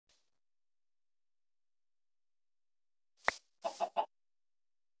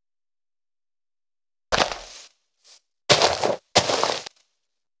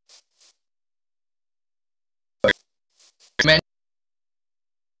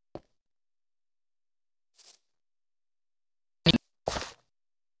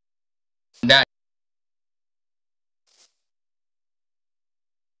that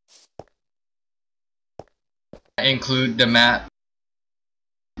include the map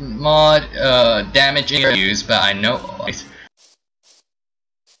mod damage issues, but I know it's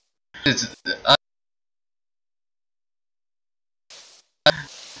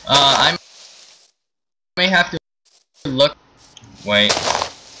I may have to look. Wait.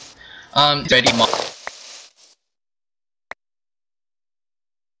 Ready mod.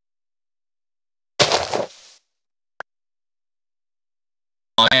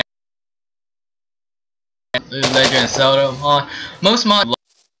 Legend of Zelda mod. Most mod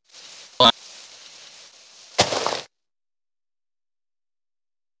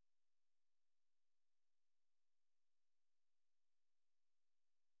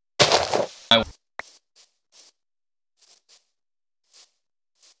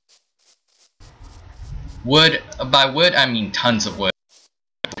wood. By wood, I mean tons of wood.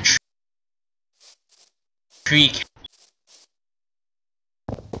 Tree.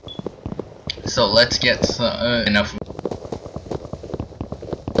 So let's get some, enough.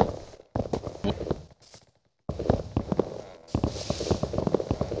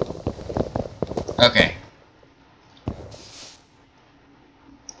 Okay.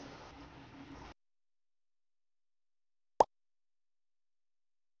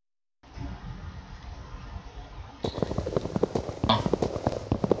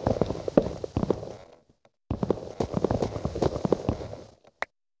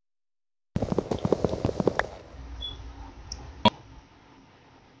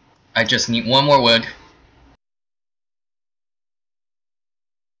 I just need one more wood.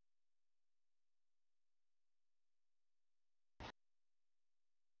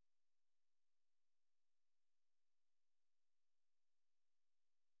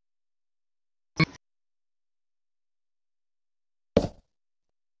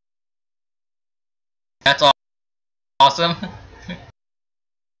 That's awesome.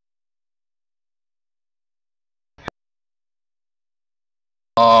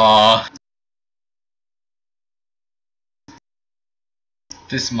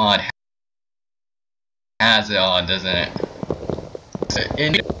 This mod has it all, doesn't it?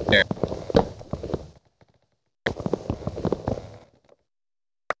 In there.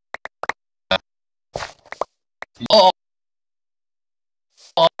 Oh,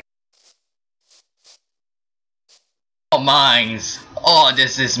 mines. Oh,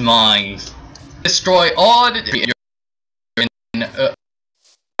 this is mines. Destroy all the.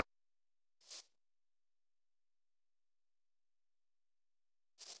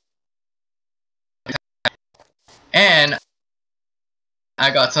 And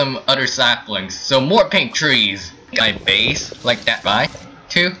I got some other saplings, so more pink trees. My base, like that by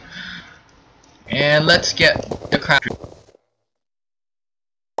too. And let's get the crap.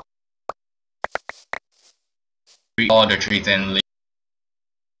 All the trees and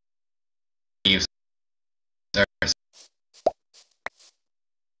leaves are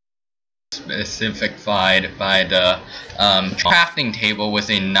specified by the crafting table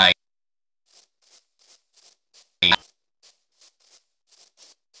within night.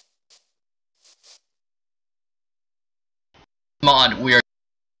 Mod, we are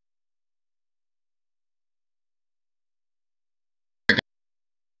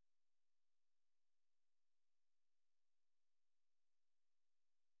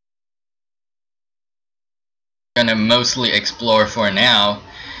gonna mostly explore for now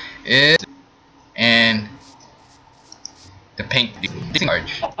is and the pink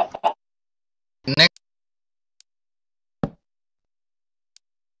charge. Next,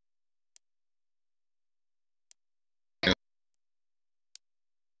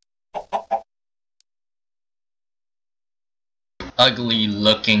 ugly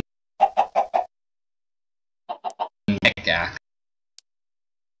looking pickaxe.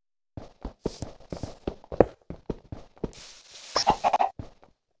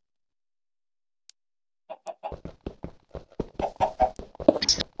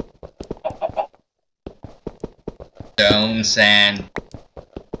 Stone, sand,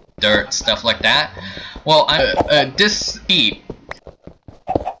 dirt, stuff like that. Well, this speed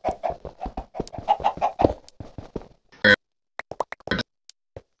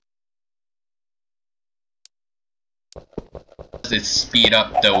it speed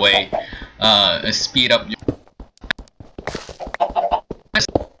up the way, speed up your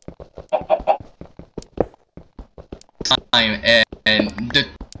time and the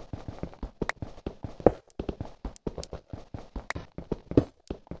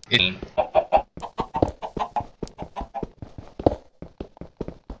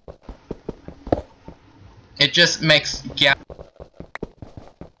it just makes gap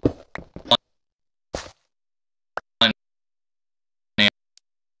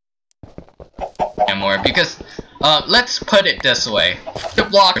because let's put it this way: the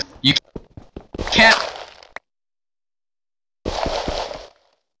block you can't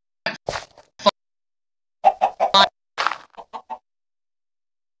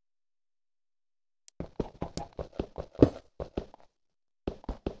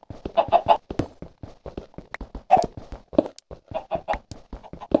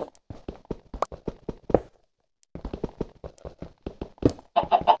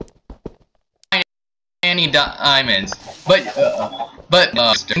find any diamonds, but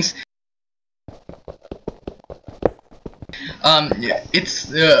it's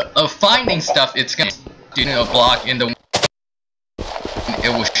finding stuff. It's gonna do a block in the it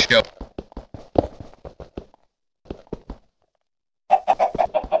will show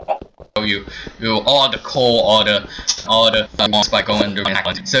you all the coal, all the by going through.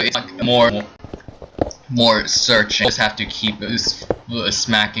 So it's like more searching. You just have to keep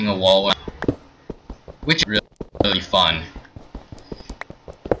smacking a wall, which is really fun.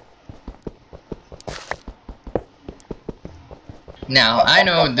 Now, I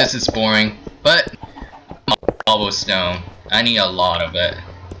know this is boring, but cobblestone. I need a lot of it.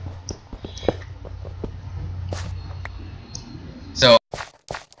 So,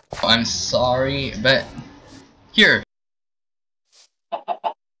 I'm sorry, but here.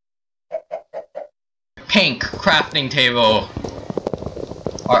 Pink crafting table.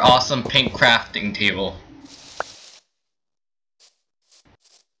 Our awesome pink crafting table.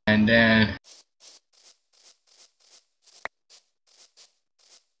 And then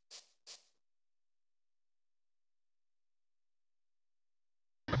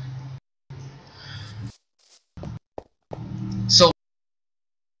so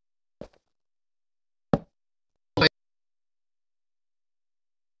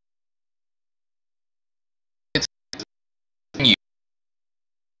it's you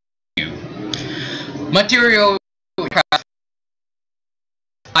material craft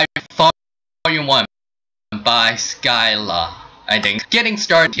I volume 1 by Skyla, I think. Getting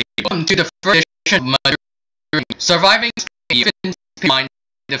started to the first edition of material surviving. You can find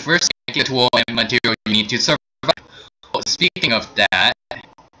the first tool and material you need to survive. Oh, speaking of that,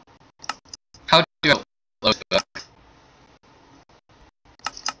 how do I upload the book?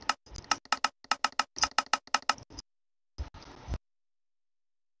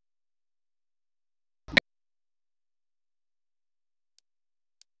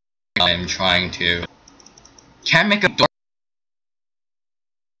 I'm trying to. Can't make a door.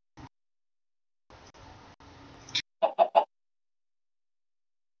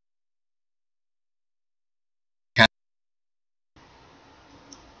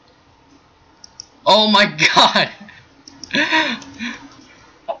 Oh my god!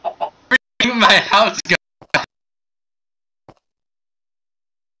 My house got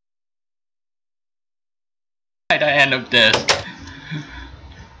at the end of this.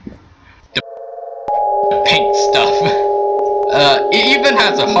 The pink stuff. It even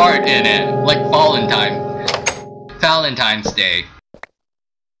has a heart in it, like Valentine's Day.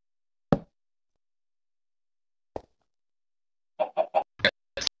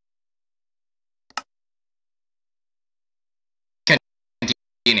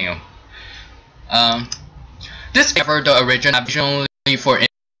 Continue. This cover the originally for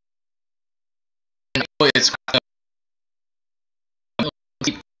its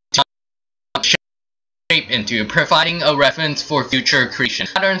shape into, providing a reference for future creation.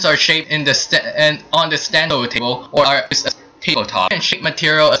 Patterns are shaped in the on the standard table or are a tabletop, and shape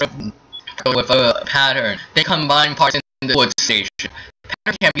material with a pattern. They combine parts in the wood station.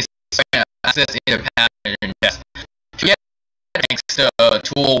 Pattern can be accessed in the pattern chest. To get thanks to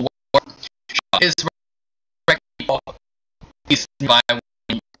tool workshop is by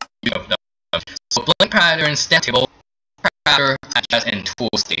use of them. So blank pattern, stand table, pattern, chest, and tool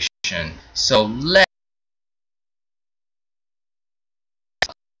station. So let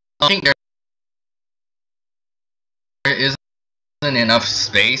I think there isn't enough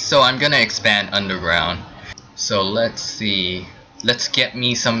space, so I'm gonna expand underground. So let's see. Let's get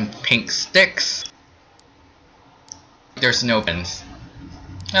me some pink sticks. There's no pins.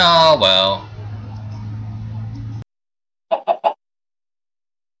 Oh well.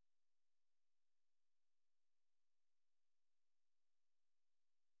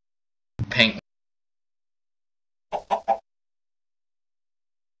 Pink.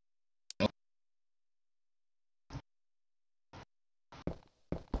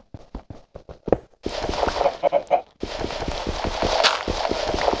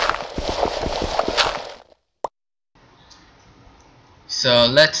 So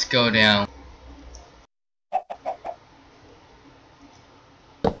let's go down.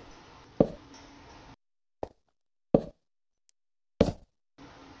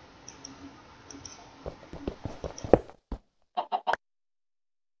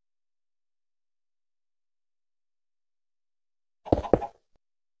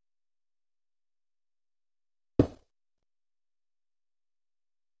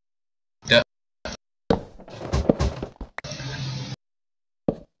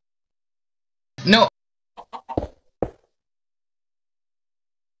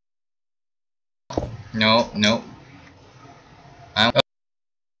 No.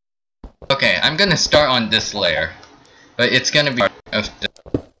 Okay, I'm gonna start on this layer, but it's gonna be part of the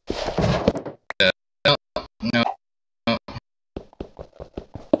no.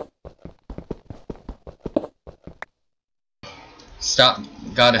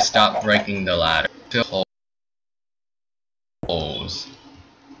 Gotta stop breaking the ladder. Fill holes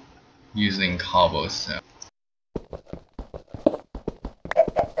using cobblestone.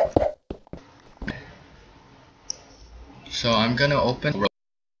 So I'm gonna open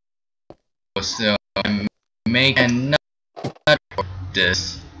so and make another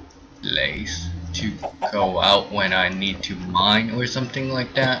this place to go out when I need to mine or something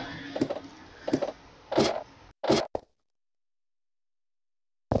like that.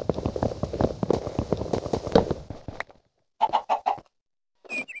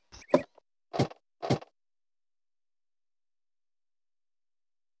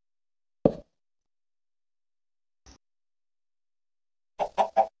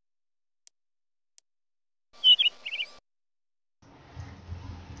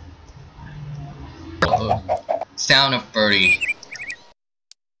 Sound of birdie.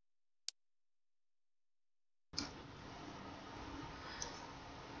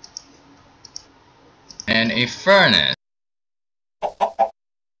 And a furnace.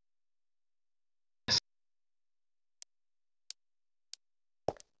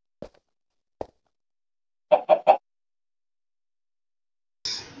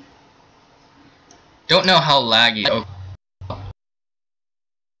 Don't know how laggy. Oh.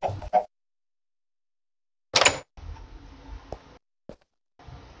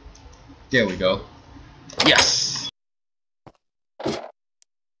 There we go. Yes!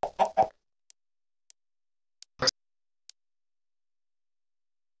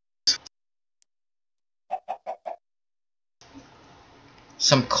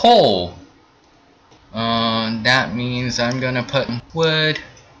 Some coal. That means I'm gonna put wood.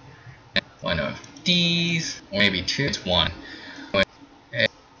 One of these, or maybe two. It's one.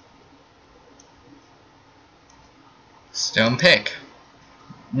 Stone pick.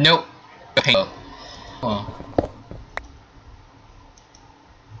 Nope. Oh.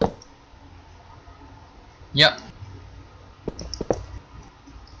 Yep.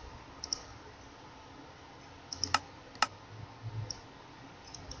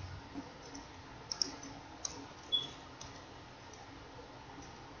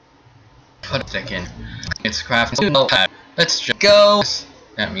 Put a second. It's crafting. Let's just go.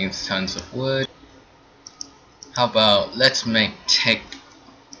 That means tons of wood. How about let's take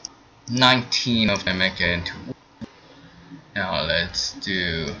 19 of them, make it into wood. Now let's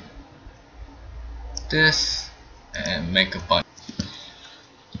do this and make a bunch.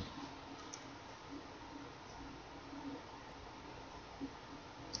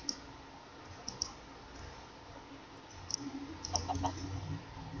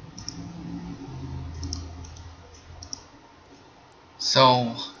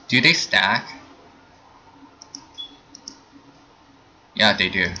 So, do they stack? Yeah, they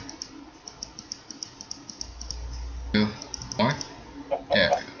do. Two more?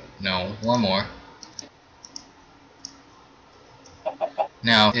 There. No, one more.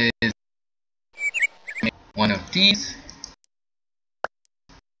 Now, is one of these.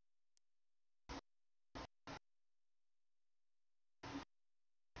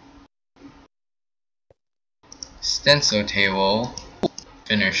 Stencil table.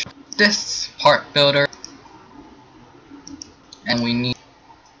 Finish this part builder. And we need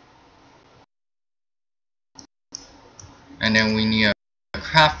a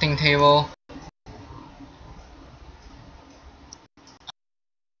crafting table.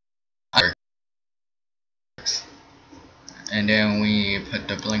 And then we put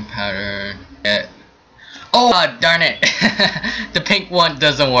the blink pattern at oh darn it. The pink one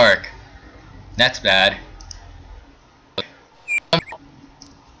doesn't work. That's bad.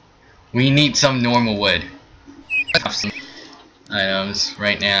 We need some normal wood. Let's have some items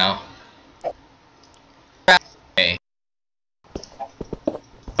right now. Okay.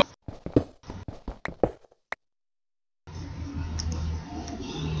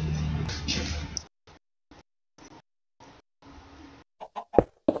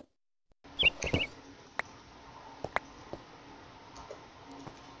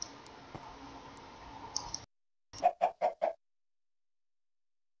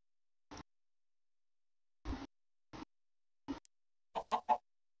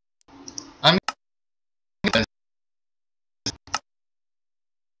 I'm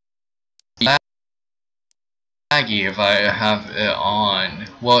laggy if I have it on.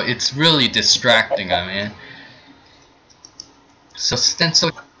 Well, it's really distracting, I mean. So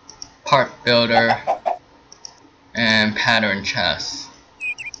stencil part builder. and pattern chest.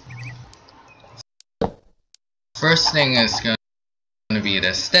 First thing is going to be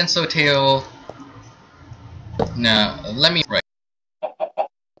the stencil tail. Now let me right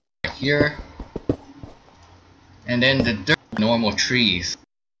here, and then the dirt normal trees.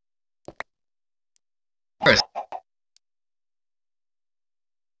 First,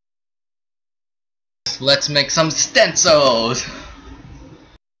 let's make some stencils.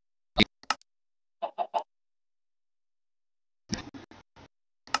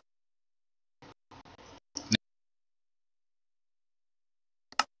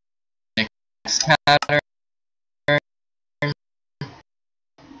 Next pattern,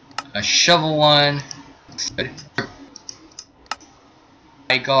 a shovel one,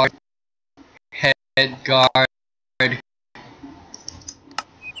 eye guard, head guard,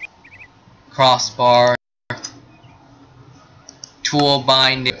 crossbar, tool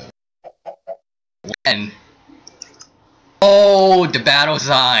binding, and oh, the battle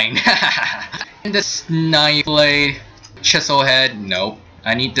sign. And the knife blade, chisel head. Nope,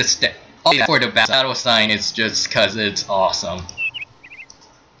 I need to stay. Oh, for the battle sign, it's just cause it's awesome.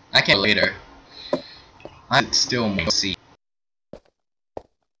 I can later. I still may see.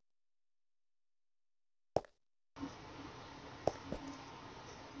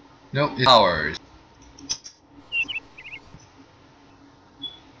 Nope, it's ours.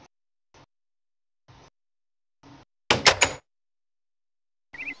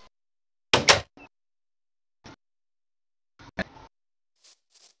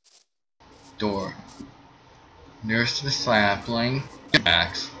 Door. There's the sapling.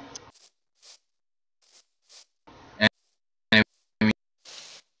 Max. And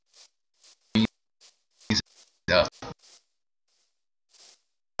up.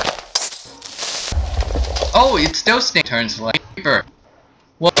 Oh, it still turns like paper.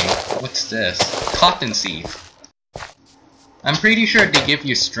 What's this? Cotton seeds. I'm pretty sure they give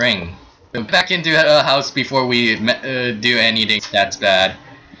you string. But back into a house before we do anything that's bad.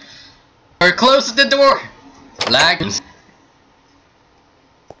 Or close the door! Lag.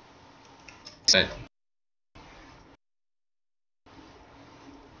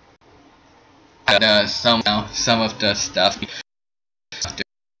 Some of the stuff.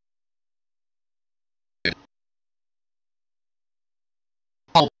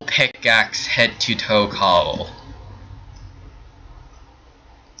 Whole pickaxe head to toe cobble.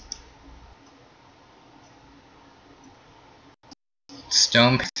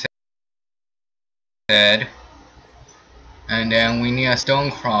 Stone head. And then we need a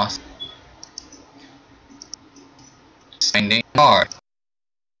stone cross. Standing guard.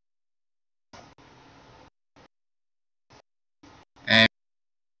 And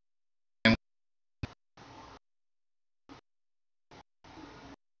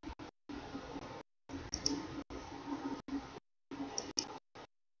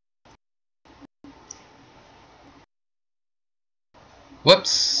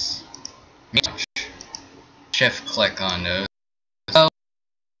whoops. Shift click on those.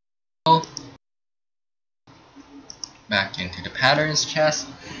 Back into the patterns chest.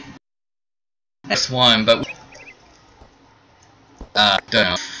 Next one, but don't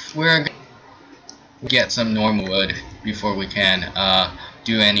know. We're gonna get some normal wood before we can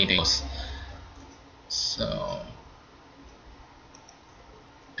do anything else. So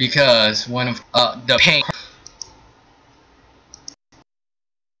because one of the paint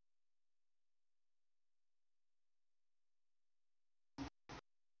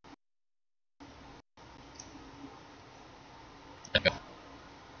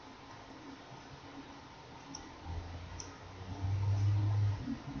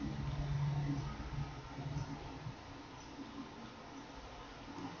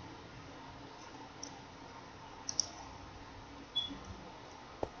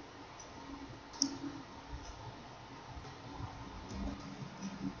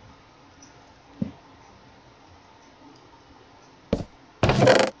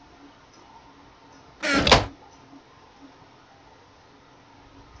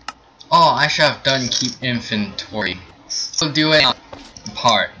oh, I should have done keep inventory. So do it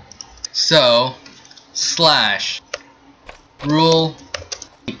part. So slash rule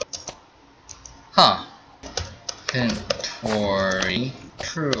inventory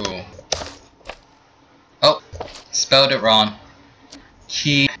true. Oh, spelled it wrong.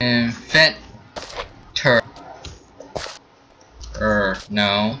 Keep inventor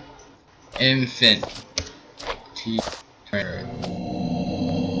no infant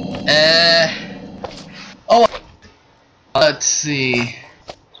oh, let's see.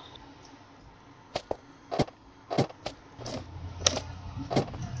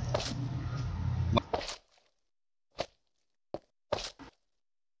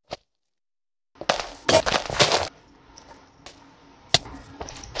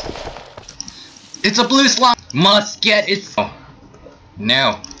 It's a blue slime. Must get it. Oh,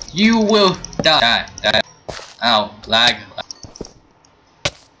 no, you will die. Ow, lag.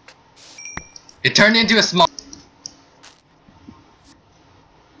 It turned into a small.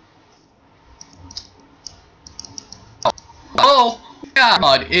 Oh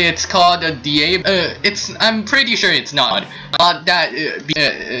god, it's called a DA. I'm pretty sure it's not.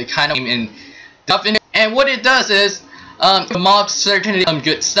 That kind of in stuff in it. And what it does is, mobs certainly some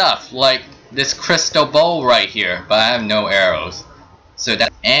good stuff like this crystal bowl right here, but I have no arrows. So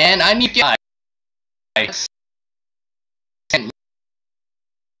that, and I need to get. I can't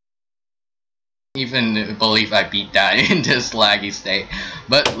even believe I beat that in this laggy state.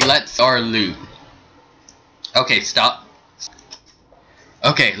 But let's our loot. Okay, stop.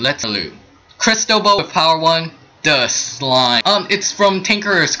 Okay, let's loot. Crystal bowl with power 1. The slime. It's from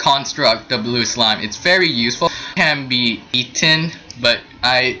Tinkerer's Construct, the blue slime. It's very useful. Can be eaten, but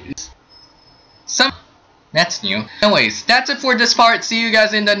that's new. Anyways, that's it for this part. See you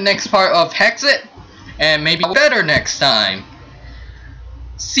guys in the next part of Hexxit, and maybe better next time.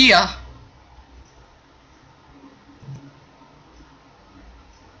 See ya.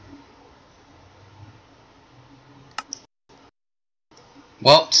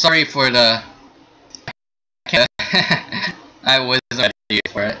 Well, sorry for the. I wasn't ready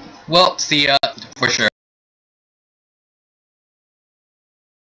for it. Well, see ya for sure.